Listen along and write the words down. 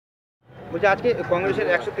বলছি আজকে কংগ্রেসের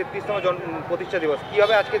 133তম প্রতিষ্ঠা দিবস,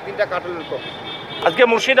 কীভাবে আজকের দিনটা কাটালেন? তো আজকে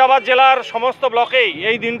মুর্শিদাবাদ জেলার সমস্ত ব্লকেই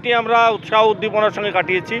এই দিনটি আমরা উৎসাহ উদ্দীপনার সঙ্গে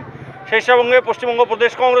কাটিয়েছি। সেই সঙ্গে পশ্চিমবঙ্গ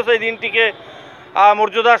প্রদেশ কংগ্রেস এই দিনটিকে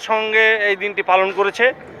মর্যাদার সঙ্গে এই দিনটি পালন করেছে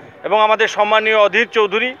এবং আমাদের সম্মানীয় অধীর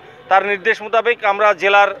চৌধুরী তার নির্দেশ মোতাবেক আমরা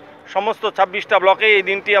জেলার সমস্ত 26টা ব্লকে এই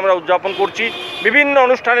দিনটি আমরা উদযাপন করছি বিভিন্ন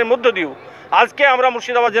অনুষ্ঠানের মধ্য দিয়েও। আজকে আমরা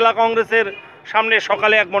মুর্শিদাবাদ জেলা কংগ্রেসের সামনে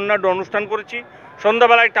সকালে এক বর্ণাঢ্য অনুষ্ঠান করেছি।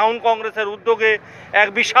 সন্ধ্যাবেলায় টাউন কংগ্রেসের উদ্যোগে এক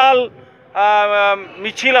বিশাল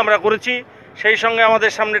মিছিল আমরা করেছি। সেই সঙ্গে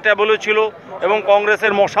আমাদের সামনে ট্যাবলো ছিল এবং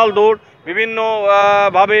কংগ্রেসের মশাল দৌড়,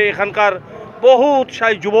 বিভিন্নভাবে এখানকার বহু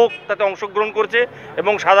উৎসাহী যুবক তাতে অংশগ্রহণ করেছে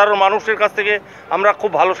এবং সাধারণ মানুষের কাছ থেকে আমরা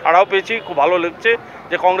খুব ভালো সাড়াও পেয়েছি। খুব ভালো লাগছে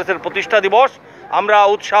যে কংগ্রেসের প্রতিষ্ঠা দিবস আমরা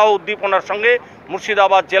উৎসাহ উদ্দীপনার সঙ্গে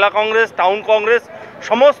মুর্শিদাবাদ জেলা কংগ্রেস, টাউন কংগ্রেস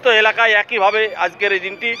সমস্ত এলাকায় একইভাবে আজকের এই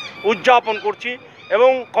দিনটি উদযাপন করছি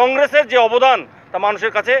এবং কংগ্রেসের যে অবদান তা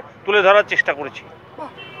মানুষের কাছে তুলে ধরার চেষ্টা করেছি।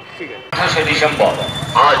 ঠিক আছে। 28 ডিসেম্বর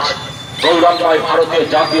আজ গৌরবময় ভারতীয়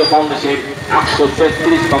জাতীয় কংগ্রেসের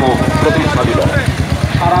 133তম প্রতিষ্ঠা দিবস।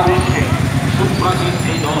 সারা বিশ্বে সুপ্রাচীন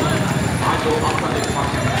এই দল আজও আপনাদের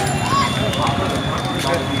পাশে।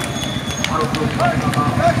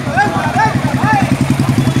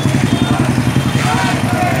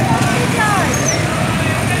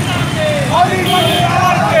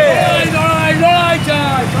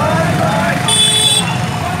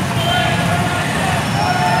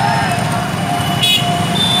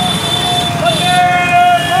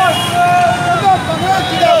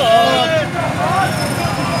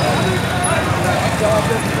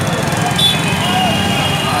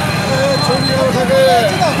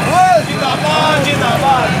 জিন্দাবাদ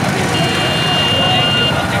জিন্দাবাদ।